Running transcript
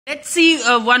Let's see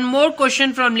one more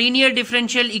question from linear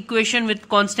differential equation with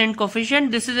constant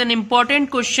coefficient. This is an important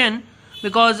question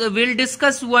because we'll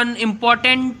discuss one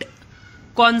important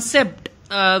concept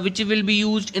which will be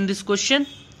used in this question.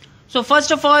 So first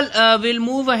of all, we'll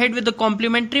move ahead with the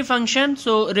complementary function.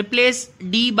 So replace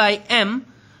d by m.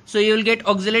 So you will get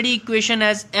auxiliary equation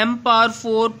as m power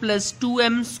 4 plus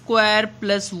 2m square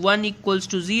plus 1 equals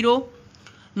to 0.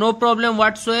 No problem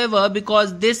whatsoever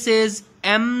because this is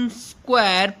m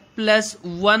square plus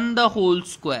 1 the whole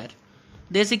square.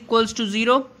 This equals to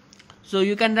 0. So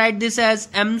you can write this as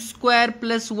m square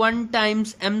plus 1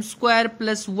 times m square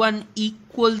plus 1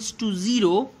 equals to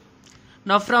 0.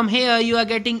 Now from here you are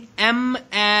getting m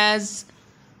as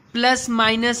plus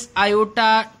minus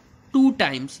iota 2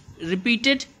 times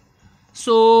repeated.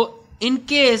 So in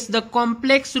case the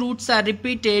complex roots are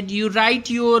repeated, you write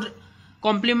your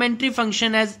complementary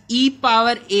function as e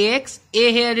power ax.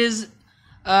 A here is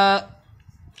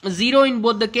 0 in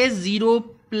both the case, 0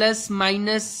 plus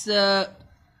minus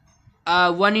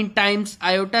 1 in times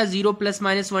iota, 0 plus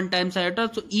minus 1 times iota,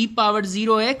 so e power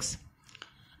 0x.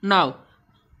 Now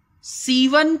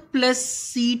c1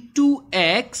 plus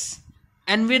c2x,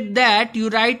 and with that you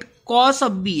write cos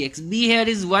of bx. B here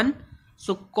is 1,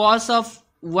 so cos of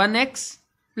 1x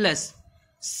plus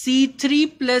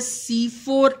c3 plus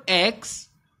c4x,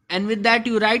 and with that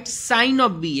you write sine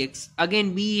of bx.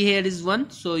 Again b here is 1,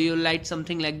 so you write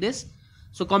something like this.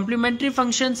 So complementary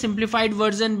function simplified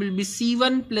version will be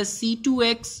c1 plus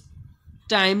c2x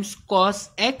times cos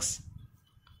x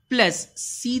plus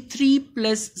c3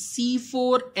 plus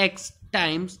c4x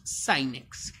times sine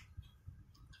x.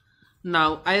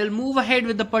 Now I will move ahead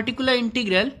with the particular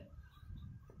integral,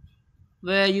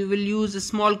 where you will use a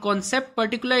small concept.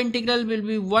 Particular integral will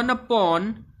be 1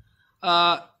 upon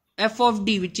f of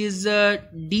d, which is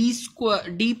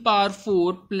d power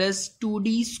 4 plus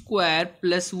 2d square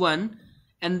plus 1,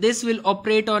 and this will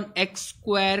operate on x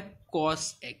square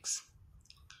cos x.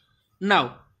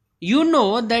 Now you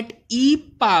know that e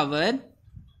power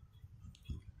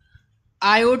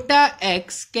iota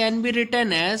x can be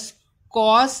written as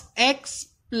cos x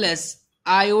plus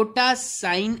iota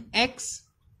sine x.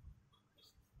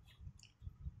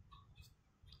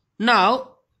 Now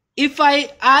if I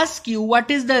ask you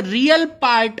what is the real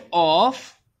part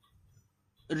of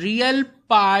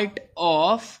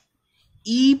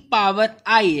e power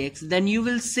ix, then you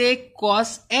will say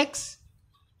cos x.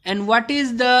 And what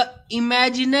is the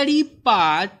imaginary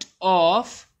part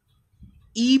of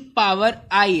e power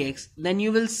ix, then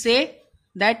you will say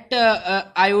that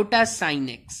iota sine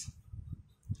x.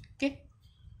 Okay.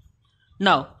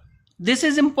 Now this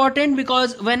is important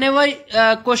because whenever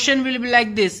question will be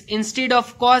like this, instead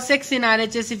of cos x in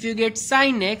RHS, if you get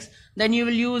sine x, then you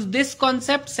will use this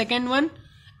concept, second one,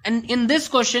 and in this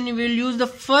question you will use the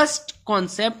first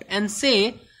concept and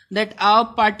say that our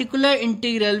particular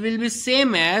integral will be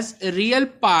same as real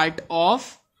part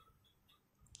of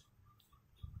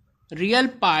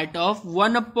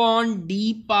 1 upon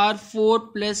d power 4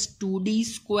 plus 2d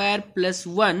square plus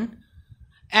 1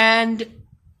 and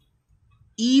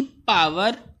e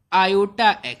power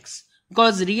iota x,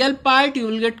 because real part you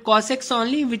will get cos x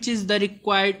only, which is the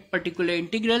required particular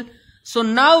integral. So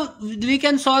now we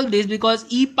can solve this because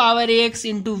e power ax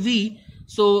into v,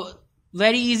 so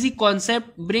very easy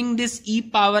concept. Bring this e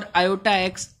power iota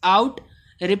x out,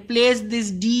 replace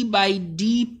this d by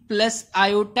d plus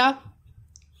iota,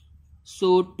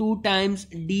 so 2 times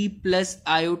d plus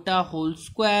iota whole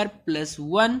square plus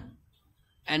 1,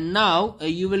 and now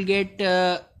you will get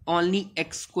only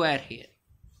x square here.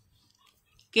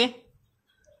 Okay,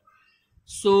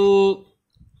 so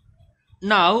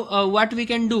now what we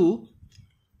can do,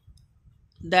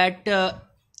 that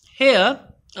here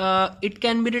it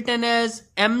can be written as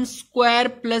m square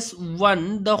plus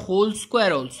 1 the whole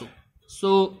square also.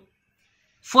 So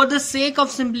for the sake of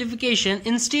simplification,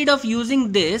 instead of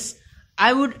using this,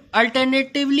 I would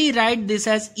alternatively write this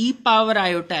as e power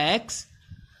iota x.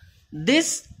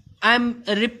 This I am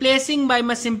replacing by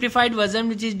my simplified version,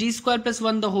 which is d square plus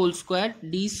 1 the whole square,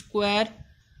 d square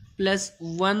plus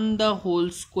 1 the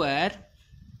whole square.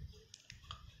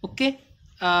 Okay,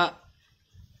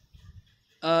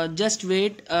 just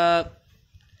wait.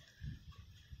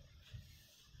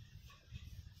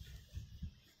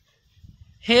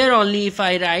 Here only if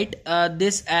I write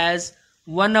this as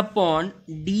 1 upon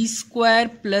d square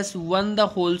plus 1 the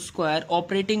whole square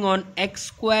operating on x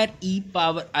square e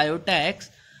power iota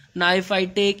x. Now if I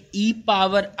take e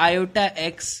power iota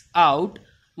x out,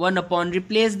 1 upon,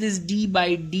 replace this d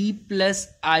by d plus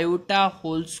iota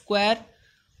whole square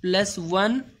plus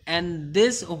 1 and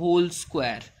this whole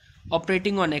square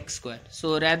operating on x square.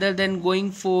 So rather than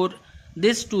going for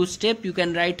this 2 step you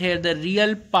can write here the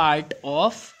real part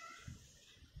of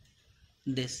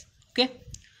this. Okay,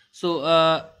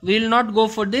 so we will not go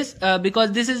for this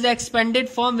because this is the expanded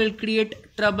form, will create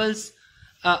troubles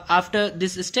after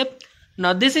this step.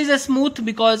 Now this is a smooth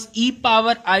because e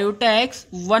power iota x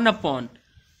 1 upon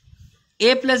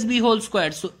a plus b whole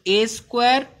square. So a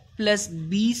square plus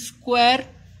b square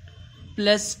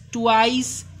plus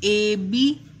twice ab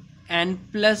and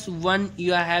plus 1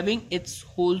 you are having its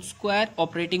whole square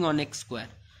operating on x square.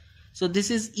 So this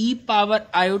is e power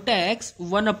iota x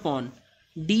 1 upon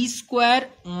d square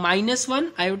minus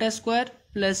 1 iota square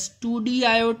plus 2d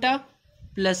iota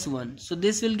plus 1. So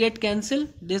this will get cancelled.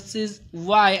 This is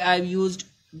why I've used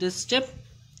this step.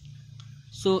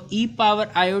 So e power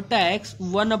iota x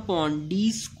 1 upon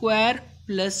d square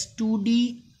plus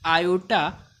 2d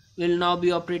iota will now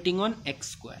be operating on x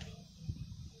square.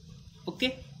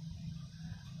 Okay,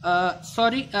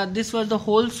 sorry, this was the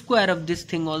whole square of this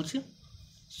thing also.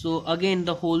 So again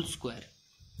the whole square.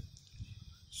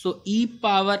 So e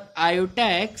power iota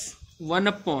x 1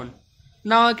 upon,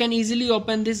 now I can easily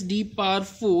open this d power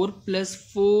 4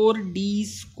 plus 4d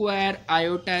square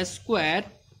iota square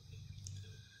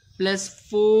plus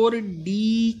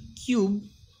 4d cube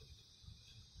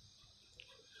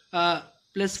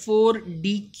plus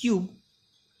 4d cube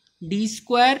d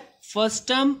square first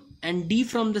term and d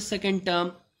from the second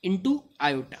term into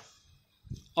iota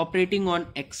operating on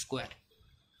x square.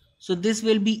 So this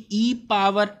will be e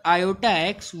power iota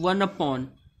x 1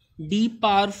 upon d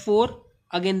power 4.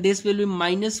 Again this will be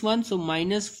minus 1, so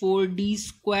minus 4d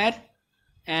square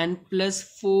and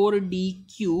plus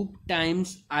 4d cube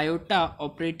times iota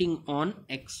operating on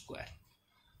x square.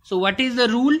 So what is the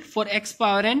rule for x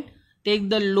power n? Take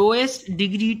the lowest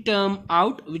degree term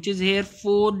out, which is here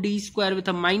 4d square with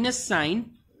a minus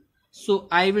sign. So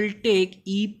I will take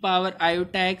e power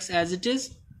iota x as it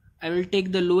is. I will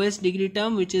take the lowest degree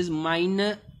term, which is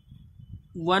minus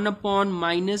 1 upon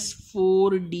minus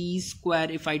 4d square.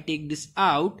 If I take this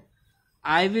out,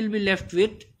 I will be left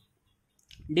with,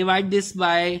 divide this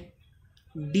by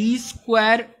d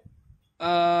square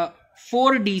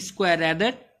 4d square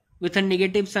rather with a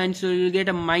negative sign. So you will get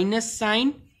a minus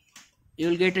sign, you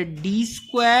will get a d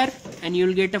square and you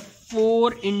will get a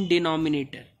 4 in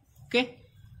denominator. Okay,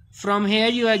 from here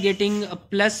you are getting a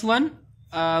plus 1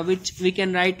 which we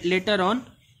can write later on.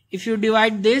 If you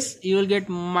divide this, you will get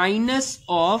minus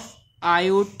of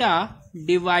iota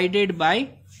divided by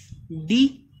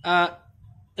d.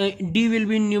 D will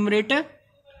be in numerator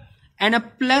and a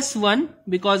plus 1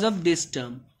 because of this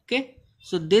term. Okay,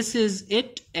 so this is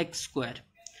it, x square.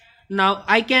 Now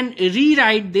I can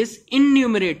rewrite this in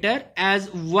numerator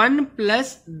as 1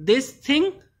 plus this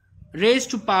thing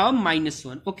raised to power minus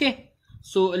 1. Okay,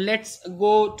 so let's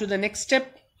go to the next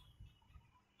step.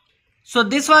 So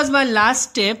this was my last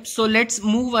step, so let's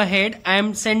move ahead. I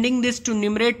am sending this to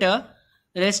numerator,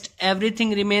 rest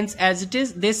everything remains as it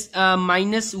is. This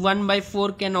minus 1 by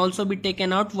 4 can also be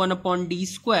taken out, 1 upon d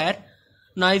square.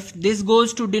 Now if this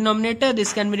goes to denominator,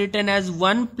 this can be written as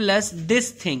 1 plus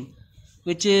this thing,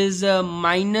 which is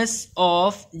minus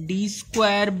of d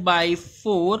square by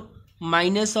 4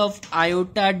 minus of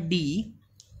iota d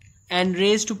and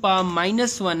raised to power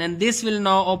minus 1, and this will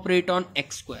now operate on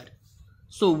x square.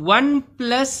 So 1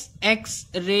 plus x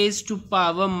raised to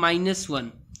power minus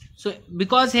 1. So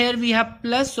because here we have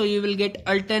plus, so you will get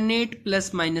alternate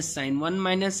plus minus sign, 1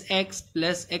 minus x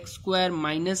plus x square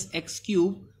minus x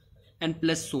cube and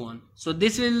plus so on. So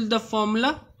this will the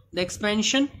formula, the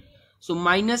expansion. So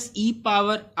minus e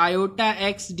power iota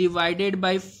x divided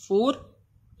by 4.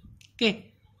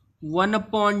 Okay, 1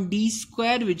 upon d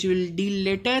square, which will deal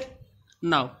later.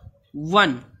 Now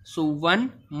 1. So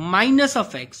 1 minus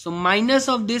of x. So minus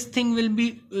of this thing will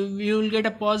be, you will get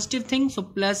a positive thing. So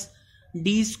plus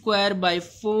d square by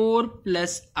 4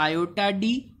 plus iota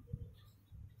d.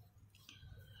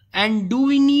 And do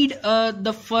we need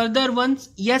the further ones?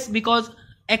 Yes, because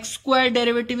x square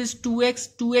derivative is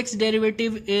 2x. 2x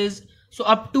derivative is, so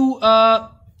up to,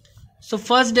 so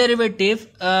first derivative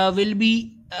will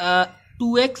be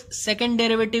 2x. Second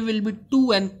derivative will be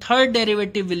 2 and third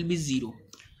derivative will be 0.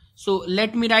 So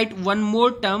let me write one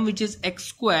more term, which is x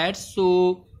square.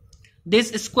 So this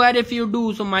square if you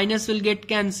do, so minus will get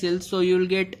cancelled. So you will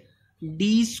get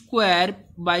d square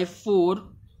by 4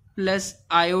 plus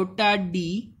iota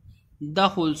d the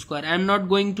whole square. I am not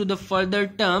going to the further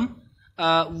term.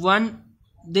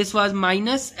 This was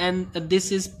minus and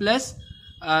this is plus.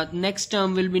 Next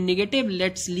term will be negative.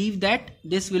 Let's leave that.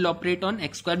 This will operate on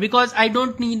x square because I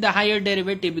don't need the higher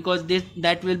derivative, because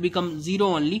that will become 0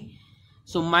 only.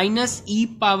 So minus e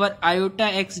power iota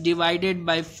x divided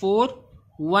by 4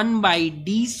 1 by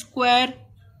d square.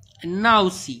 And now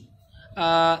see,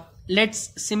 let's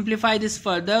simplify this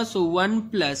further. So 1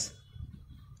 plus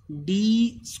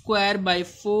d square by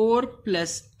 4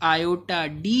 plus iota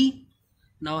d.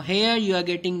 Now here you are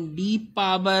getting d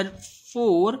power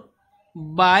 4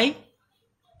 by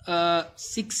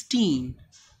 16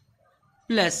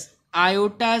 plus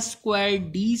iota square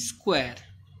d square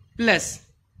plus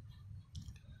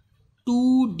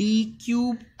 2d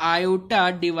cube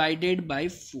iota divided by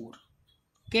 4.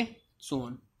 Okay, so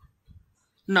on.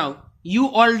 Now you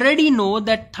already know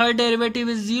that third derivative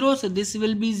is 0, so this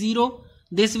will be 0.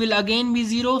 This will again be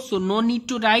 0, so no need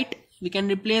to write. We can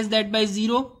replace that by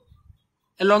 0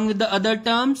 along with the other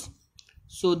terms.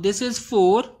 So this is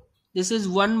 4. This is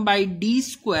 1 by d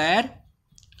square.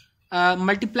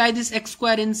 Multiply this x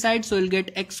square inside, so you'll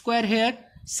get x square here.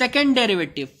 Second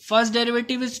derivative. First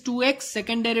derivative is 2x.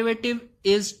 Second derivative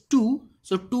is 2.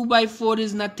 So 2 by 4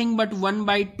 is nothing but 1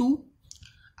 by 2.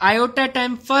 Iota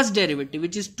times first derivative,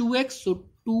 which is 2x. So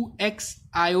 2x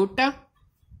iota.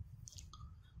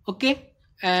 Okay.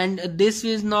 And this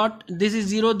is not, this is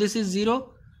 0, this is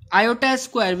 0. Iota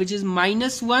square, which is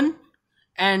minus 1.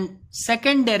 And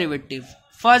second derivative.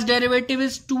 First derivative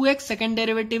is 2x, second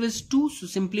derivative is 2. So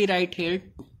simply write here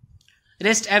 2.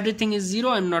 Rest everything is 0.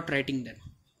 I am not writing that.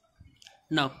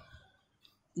 Now,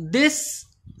 this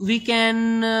we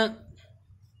can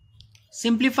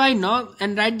simplify now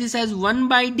and write this as 1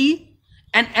 by d.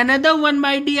 And another 1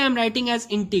 by d I am writing as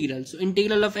integral. So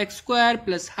integral of x square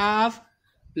plus half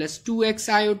plus 2x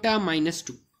iota minus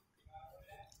 2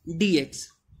 dx.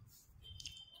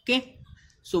 Okay.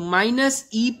 So minus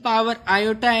e power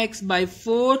iota x by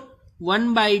 4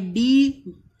 1 by d.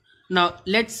 Now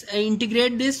let's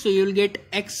integrate this. So you will get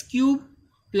x cube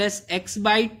plus x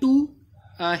by 2.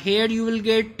 Here you will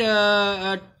get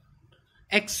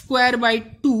x square by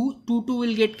 2. 2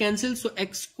 will get cancelled. So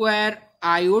x square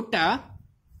iota.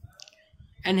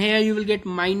 And here you will get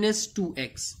minus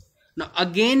 2x. Now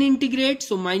again integrate.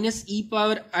 So minus e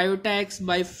power iota x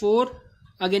by 4.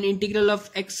 Again integral of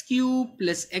x cube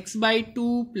plus x by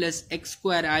 2 plus x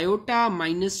square iota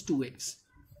minus 2x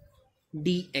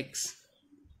dx.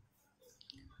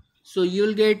 So you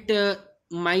will get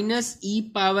minus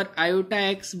e power iota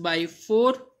x by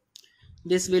 4.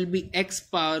 This will be x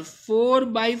power 4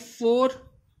 by 4.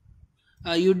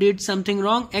 You did something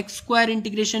wrong. X square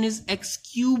integration is x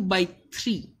cube by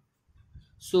 3.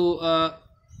 So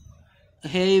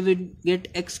here you will get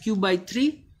x cube by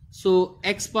 3. So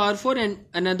x power 4 and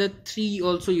another 3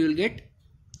 also you will get.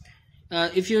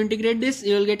 If you integrate this,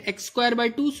 you will get x square by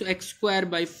 2. So x square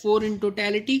by 4 in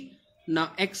totality.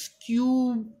 Now x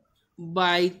cube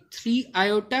by 3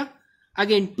 iota.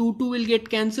 Again 2 will get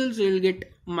cancelled. So you will get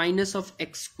minus of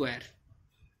x square.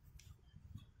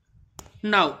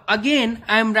 Now again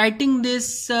I am writing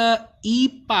this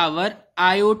e power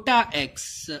iota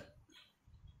x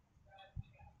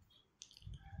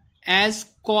as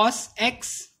cos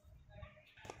x.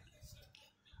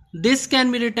 This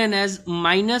can be written as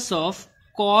minus of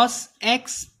cos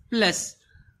x plus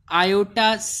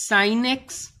iota sin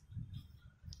x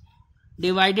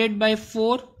divided by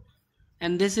 4,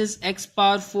 and this is x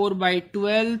power 4 by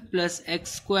 12 plus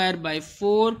x square by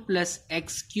 4 plus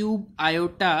x cube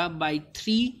iota by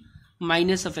 3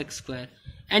 minus of x square.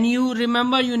 And you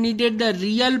remember you needed the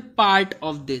real part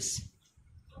of this.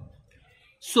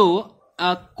 So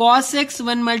cos x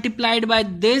when multiplied by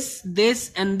this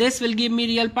and this will give me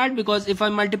real part, because if I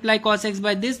multiply cos x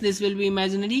by this will be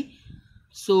imaginary.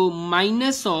 So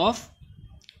minus of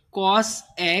cos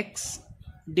x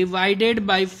divided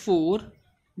by 4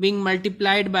 being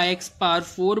multiplied by x power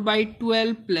 4 by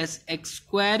 12 plus x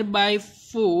square by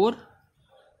 4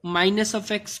 minus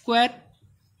of x square.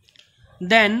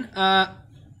 Then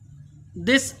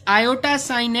this iota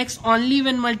sin x only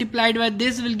when multiplied by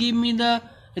this will give me the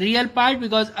real part,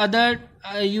 because other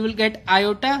you will get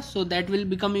iota, so that will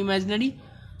become imaginary.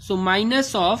 So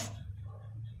minus of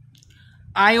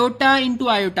iota into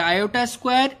iota, iota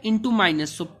square into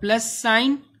minus, so plus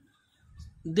sine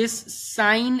this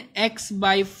sine x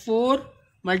by 4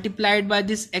 multiplied by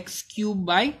this x cube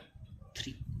by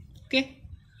 3. Okay,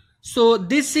 so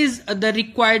this is the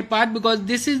required part, because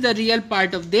this is the real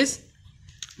part of this.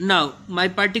 Now my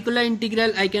particular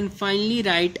integral I can finally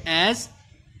write as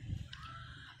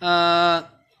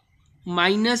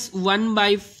minus 1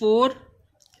 by 4.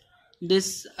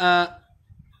 This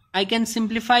I can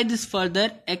simplify this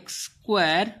further. X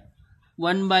square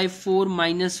 1 by 4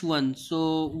 minus 1.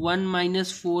 So 1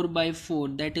 minus 4 by 4,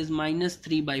 that is minus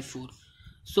 3 by 4.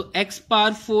 So x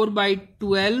power 4 by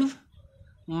 12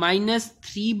 minus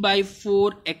 3 by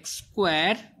 4 x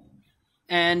square,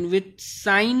 and with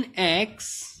sine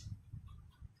x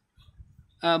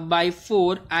by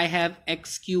 4 I have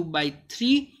x cube by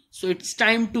 3. So it's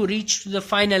time to reach to the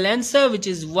final answer, which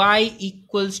is y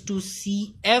equals to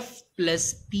cf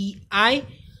plus pi.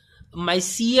 My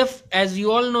cf, as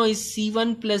you all know, is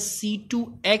c1 plus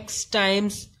c2 x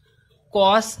times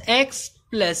cos x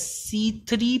plus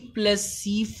c3 plus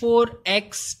c4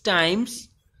 x times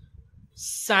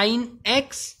sin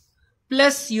x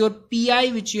plus your pi,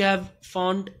 which you have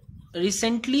found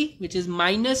recently, which is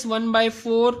minus 1 by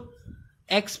 4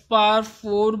 x power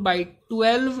 4 by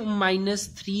 12 minus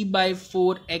 3 by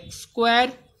 4 x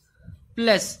square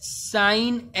plus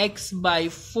sin x by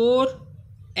 4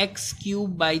 x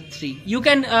cube by 3. You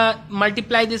can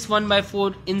multiply this 1 by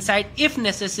 4 inside if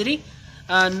necessary.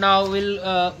 Now we'll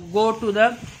go to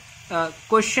the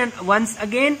question once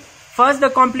again. First, the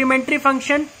complementary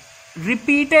function,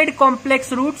 repeated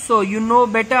complex roots, so you know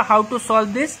better how to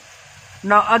solve this.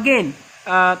 Now again,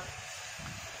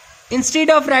 instead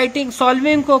of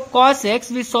solving for cos x,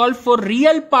 we solve for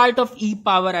real part of e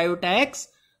power iota x.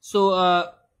 So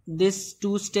this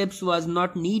 2 steps was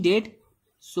not needed.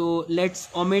 So let's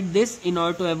omit this in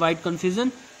order to avoid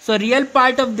confusion. So real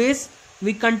part of this,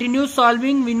 we continue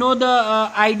solving. We know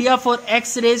the idea for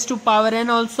x raised to power n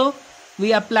also.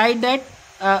 We applied that.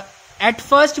 At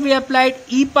first we applied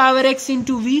e power x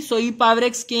into v. So e power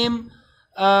x came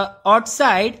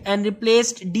outside and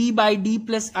replaced d by d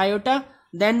plus iota.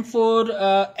 Then for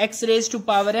x raised to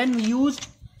power n we used.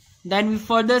 Then we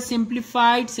further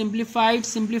simplified.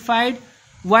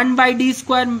 1 by d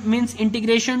square means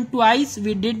integration twice.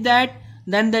 We did that.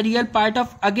 Then the real part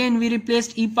of, again we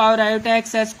replaced e power iota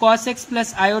x as cos x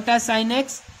plus iota sin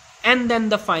x, and then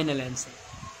the final answer.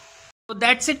 So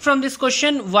that's it from this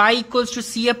question. Y equals to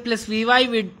cf plus vy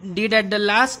we did at the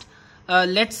last.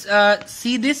 Let's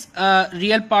see this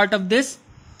real part of this.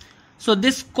 So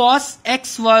this cos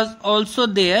x was also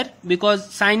there because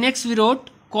sin x we wrote,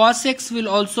 cos x will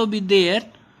also be there.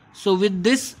 So with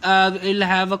this we'll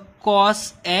have a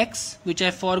cos x, which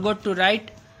I forgot to write,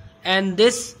 and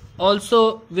this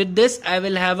also, with this I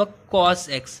will have a cos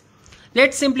x.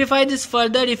 Let's simplify this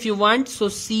further if you want. So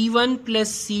c1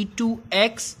 plus c2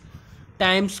 x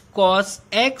times cos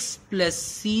x plus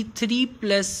c3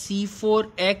 plus c4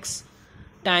 x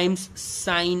times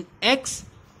sin x.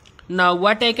 Now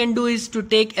what I can do is to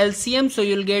take LCM, so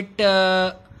you'll get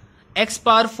x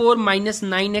power 4 minus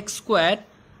 9x square,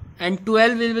 and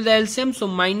 12 will be the LCM, so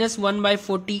minus 1 by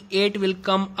 48 will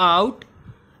come out.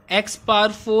 X power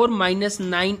 4 minus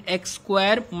 9x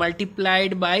square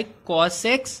multiplied by cos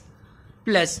x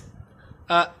plus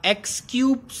x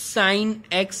cube sin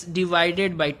x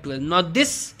divided by 12. Now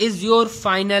this is your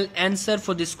final answer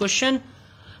for this question.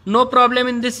 No problem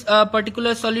in this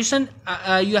particular solution.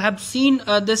 You have seen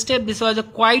this step. This was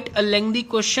quite a lengthy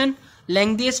question,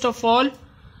 lengthiest of all.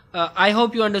 I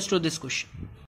hope you understood this question.